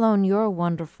life, let alone your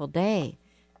wonderful day.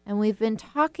 And we've been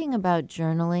talking about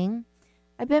journaling.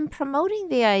 I've been promoting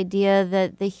the idea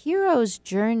that the hero's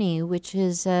journey, which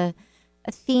is a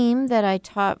theme that I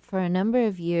taught for a number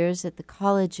of years at the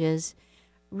colleges,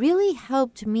 really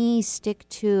helped me stick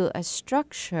to a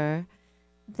structure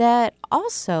that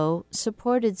also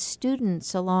supported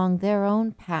students along their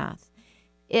own path.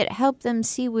 It helped them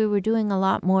see we were doing a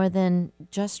lot more than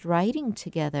just writing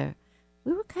together.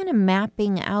 We were kind of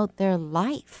mapping out their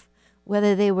life,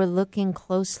 whether they were looking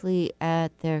closely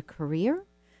at their career,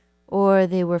 or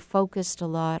they were focused a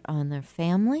lot on their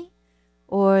family,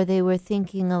 or they were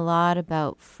thinking a lot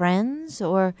about friends,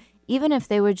 or even if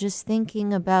they were just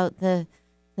thinking about the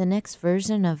next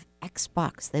version of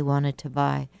Xbox they wanted to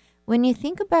buy. When you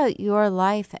think about your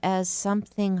life as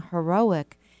something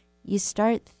heroic, you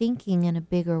start thinking in a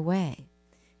bigger way.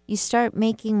 You start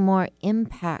making more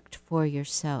impact for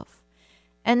yourself.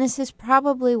 And this is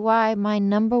probably why my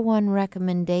number one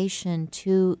recommendation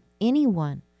to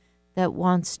anyone that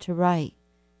wants to write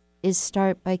is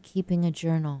start by keeping a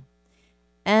journal.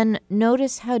 And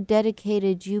notice how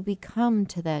dedicated you become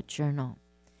to that journal.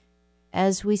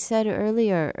 As we said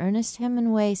earlier, Ernest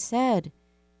Hemingway said,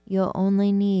 you'll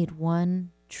only need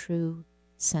one true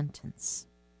sentence.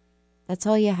 That's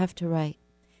all you have to write.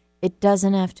 It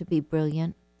doesn't have to be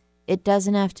brilliant. It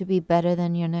doesn't have to be better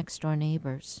than your next door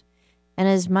neighbors. And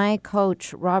as my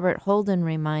coach, Robert Holden,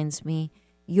 reminds me,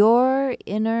 your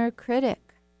inner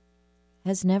critic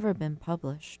has never been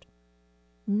published.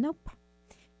 Nope.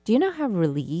 Do you know how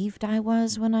relieved I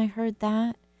was when I heard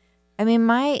that? I mean,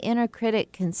 my inner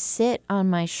critic can sit on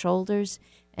my shoulders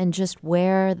and just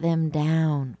wear them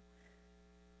down.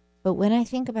 But when I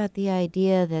think about the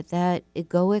idea that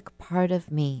egoic part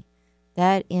of me,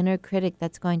 that inner critic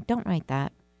that's going, don't write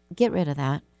that, get rid of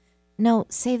that. No,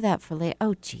 save that for later.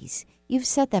 Oh, geez, you've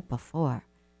said that before.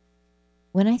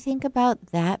 When I think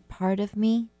about that part of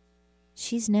me,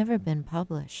 she's never been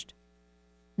published.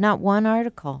 Not one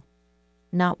article,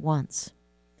 not once.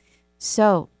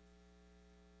 So,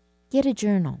 get a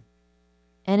journal.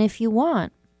 And if you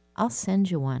want, I'll send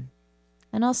you one.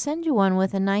 And I'll send you one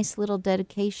with a nice little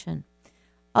dedication.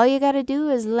 All you got to do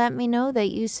is let me know that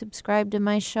you subscribe to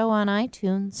my show on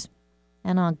iTunes,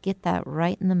 and I'll get that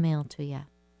right in the mail to you.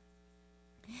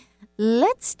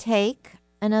 Let's take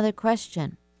another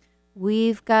question.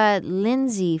 We've got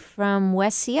Lindsay from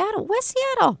West Seattle. West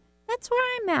Seattle, that's where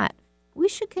I'm at. We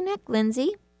should connect,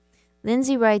 Lindsay.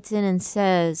 Lindsay writes in and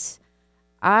says,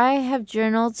 I have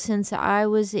journaled since I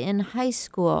was in high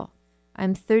school.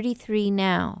 I'm 33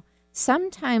 now.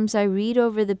 Sometimes I read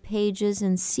over the pages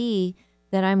and see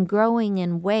that I'm growing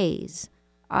in ways.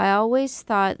 I always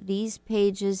thought these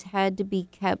pages had to be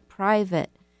kept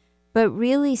private, but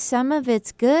really some of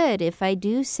it's good if I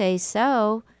do say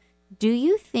so. Do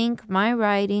you think my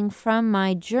writing from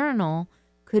my journal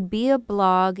could be a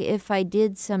blog if I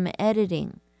did some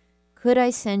editing? Could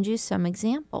I send you some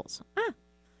examples?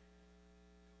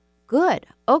 Good.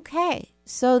 Okay.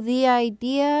 So the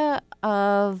idea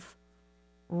of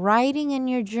writing in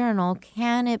your journal,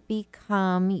 can it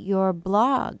become your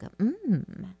blog?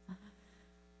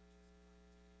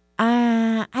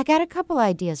 I got a couple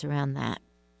ideas around that.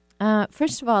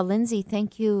 First of all, Lindsay,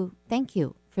 thank you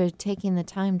for taking the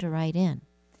time to write in.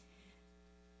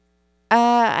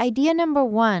 Idea number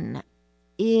one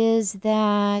is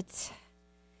that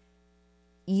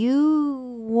you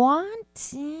want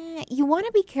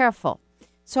to be careful.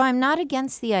 So I'm not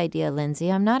against the idea,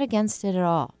 Lindsay. I'm not against it at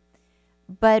all.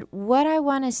 But what I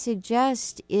want to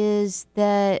suggest is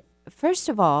that, first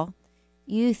of all,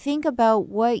 you think about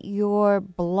what your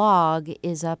blog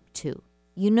is up to.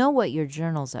 You know what your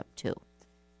journal's up to.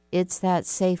 It's that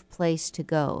safe place to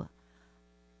go.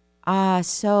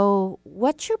 So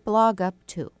what's your blog up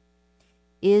to?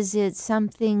 Is it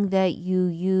something that you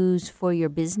use for your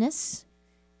business?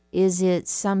 Is it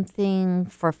something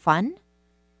for fun?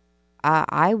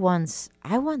 I once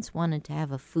wanted to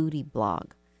have a foodie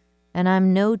blog, and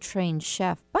I'm no trained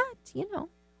chef, but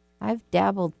I've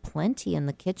dabbled plenty in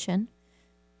the kitchen.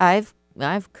 I've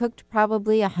cooked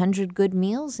probably 100 good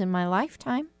meals in my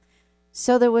lifetime.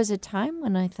 So there was a time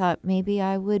when I thought maybe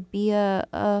I would be a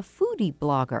foodie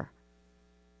blogger.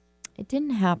 It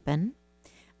didn't happen.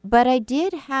 But I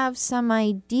did have some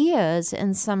ideas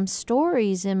and some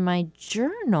stories in my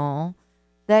journal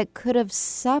that could have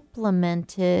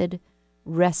supplemented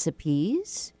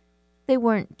recipes. They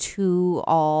weren't too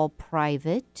all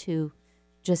private to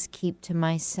just keep to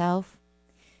myself.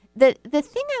 The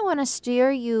thing I want to steer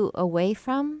you away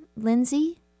from,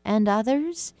 Lindsay, and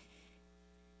others,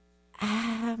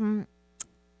 and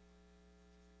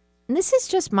this is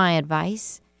just my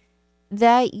advice,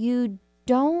 that you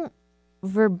don't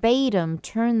verbatim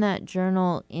turn that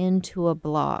journal into a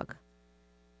blog.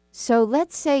 So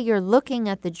let's say you're looking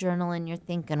at the journal and you're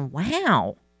thinking,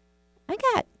 wow, I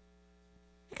got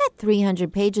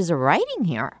 300 pages of writing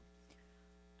here.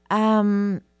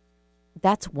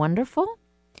 That's wonderful,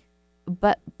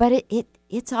 but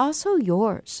it's also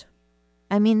yours.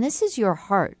 I mean, this is your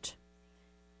heart.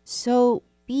 So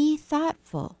be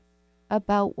thoughtful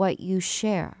about what you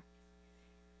share.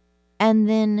 And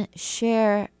then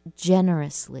share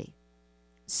generously.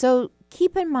 So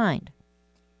keep in mind,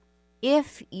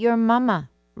 if your mama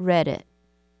read it,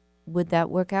 would that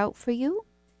work out for you?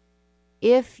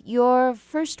 If your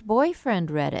first boyfriend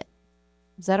read it,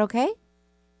 is that okay?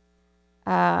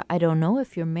 I don't know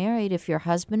if you're married. If your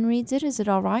husband reads it, is it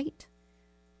all right?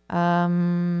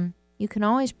 You can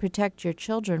always protect your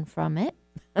children from it.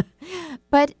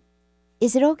 But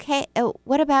is it okay?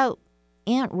 What about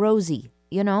Aunt Rosie?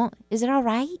 Is it all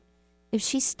right if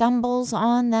she stumbles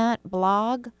on that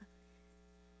blog?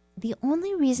 The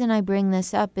only reason I bring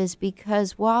this up is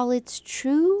because while it's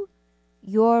true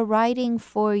you're writing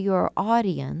for your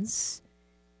audience,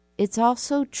 it's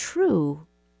also true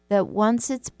that once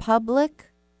it's public,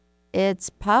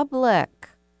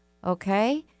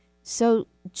 okay? So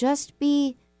just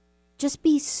be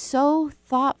so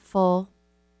thoughtful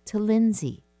to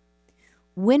Lindsay.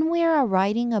 When we are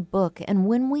writing a book, and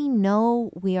when we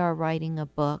know we are writing a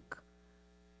book,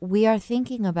 we are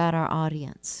thinking about our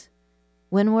audience.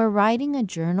 When we're writing a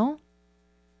journal,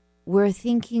 we're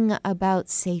thinking about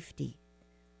safety.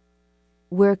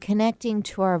 We're connecting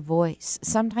to our voice.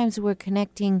 Sometimes we're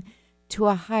connecting to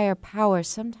a higher power.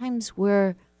 Sometimes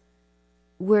we're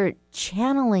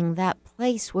channeling that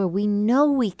place where we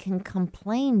know we can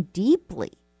complain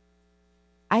deeply.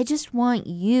 I just want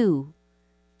you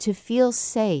to feel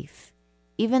safe,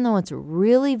 even though it's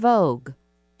really vogue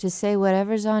to say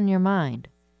whatever's on your mind.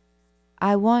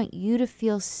 I want you to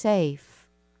feel safe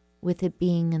with it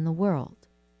being in the world.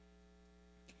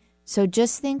 So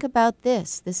just think about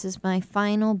this. This is my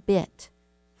final bit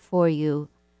for you,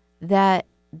 that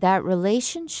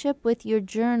relationship with your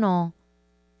journal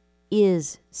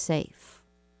is safe.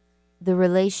 The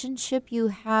relationship you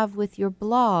have with your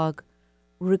blog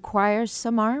requires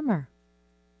some armor.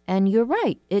 And you're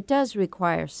right, it does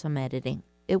require some editing.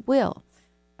 It will.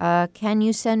 Can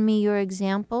you send me your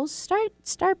examples?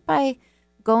 Start by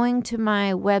going to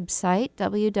my website,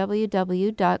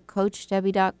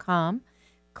 www.coachdebbie.com.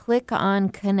 Click on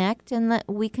Connect, and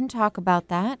we can talk about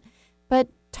that. But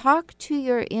talk to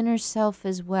your inner self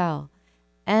as well.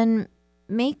 And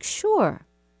make sure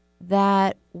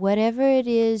that whatever it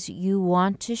is you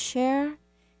want to share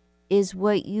is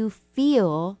what you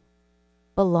feel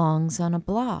belongs on a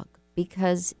blog,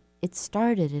 because it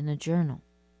started in a journal.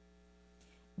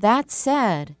 That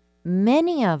said,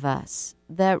 many of us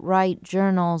that write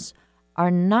journals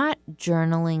are not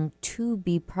journaling to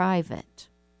be private.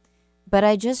 But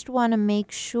I just want to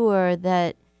make sure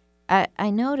that I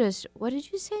noticed, what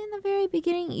did you say in the very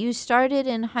beginning? You started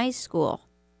in high school.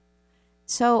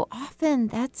 So often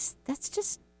that's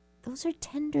just, those are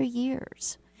tender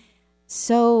years.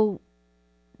 So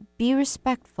be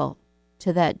respectful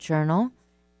to that journal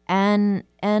and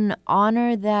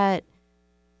honor that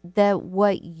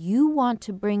what you want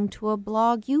to bring to a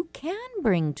blog, you can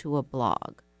bring to a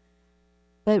blog.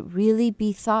 but really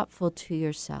be thoughtful to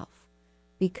yourself,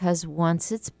 because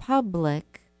once it's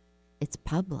public, it's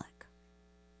public.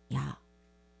 Yeah.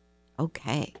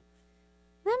 Okay.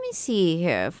 Let me see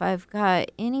here if I've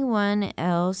got anyone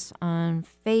else on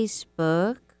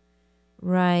Facebook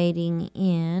writing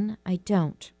in. I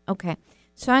don't. Okay.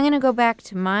 So I'm going to go back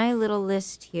to my little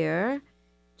list here.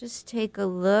 Just take a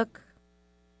look.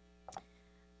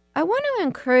 I want to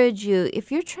encourage you,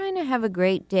 if you're trying to have a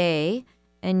great day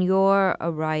and you're a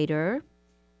writer,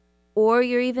 or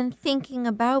you're even thinking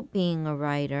about being a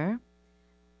writer,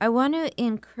 I want to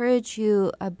encourage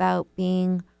you about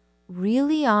being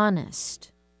really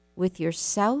honest with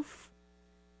yourself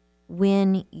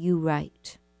when you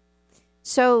write.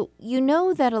 So you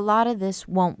know that a lot of this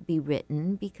won't be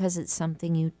written because it's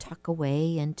something you tuck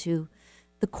away into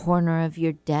the corner of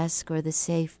your desk or the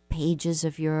safe pages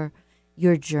of your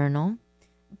journal.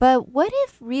 But what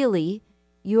if really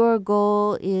your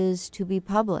goal is to be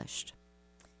published?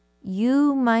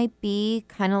 You might be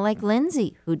kind of like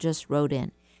Lindsay, who just wrote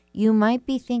in. You might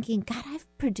be thinking, God,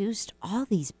 I've produced all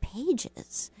these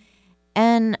pages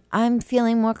and I'm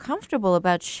feeling more comfortable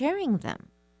about sharing them.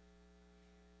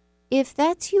 If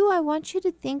that's you, I want you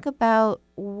to think about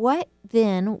what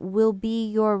then will be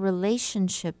your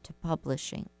relationship to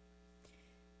publishing.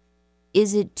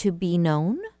 Is it to be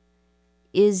known?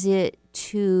 Is it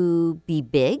to be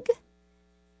big?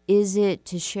 Is it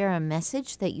to share a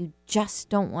message that you just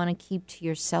don't want to keep to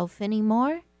yourself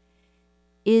anymore?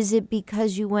 Is it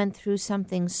because you went through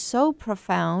something so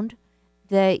profound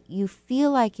that you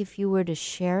feel like if you were to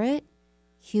share it,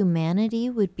 humanity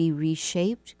would be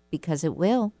reshaped? Because it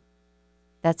will.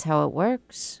 That's how it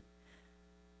works.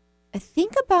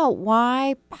 Think about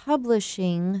why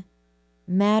publishing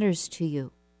matters to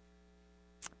you.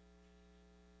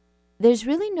 There's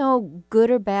really no good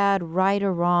or bad, right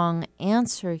or wrong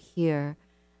answer here,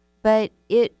 but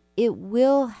it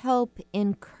will help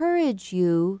encourage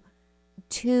you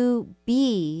to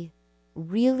be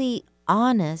really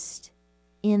honest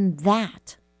in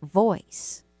that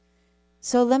voice.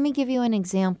 So let me give you an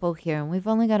example here, and we've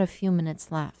only got a few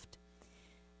minutes left.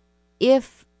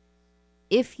 If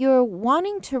you're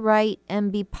wanting to write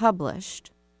and be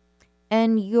published,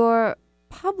 and your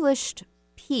published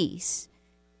piece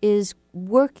is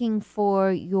working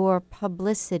for your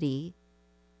publicity,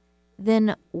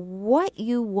 then what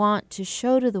you want to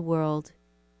show to the world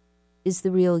is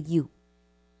the real you.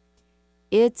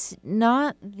 It's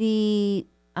not the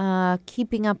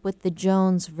keeping up with the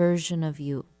Jones version of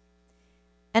you.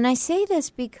 And I say this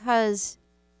because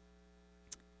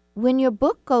when your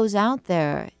book goes out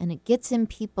there and it gets in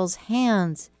people's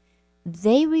hands,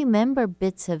 they remember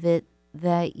bits of it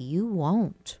that you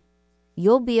won't.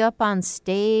 You'll be up on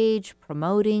stage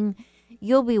promoting.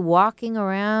 You'll be walking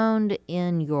around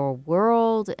in your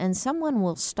world, and someone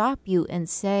will stop you and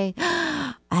say,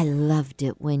 I loved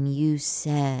it when you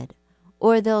said.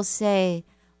 Or they'll say,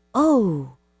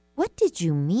 oh, what did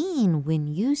you mean when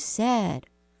you said?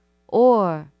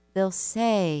 Or they'll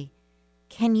say,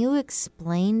 can you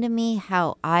explain to me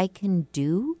how I can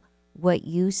do what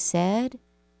you said?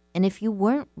 And if you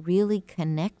weren't really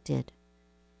connected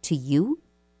to you,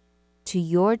 to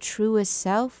your truest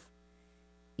self,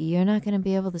 you're not going to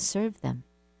be able to serve them.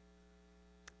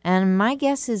 And my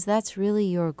guess is that's really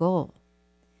your goal.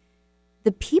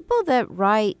 The people that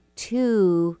write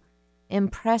to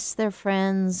impress their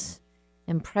friends,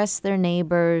 impress their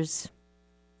neighbors,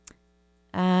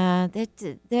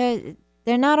 they're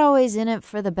not always in it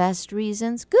for the best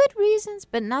reasons. Good reasons,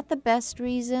 but not the best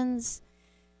reasons.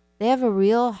 They have a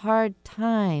real hard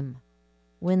time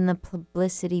when the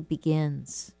publicity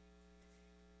begins.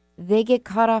 They get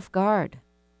caught off guard.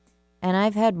 And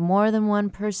I've had more than one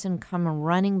person come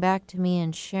running back to me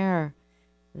and share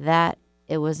that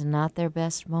it was not their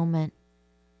best moment.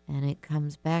 And it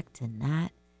comes back to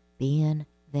not being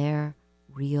their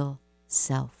real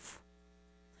self.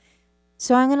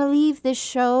 So I'm going to leave this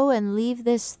show and leave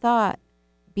this thought.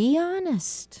 Be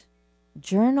honest.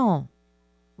 Journal.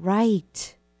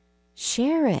 Write.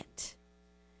 Share it.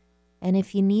 And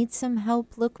if you need some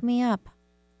help, look me up.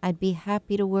 I'd be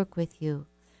happy to work with you.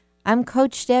 I'm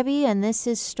Coach Debbie, and this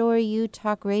is Story U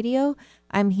Talk Radio.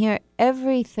 I'm here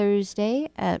every Thursday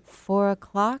at 4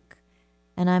 o'clock,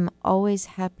 and I'm always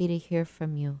happy to hear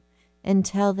from you.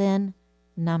 Until then,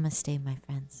 namaste, my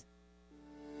friends.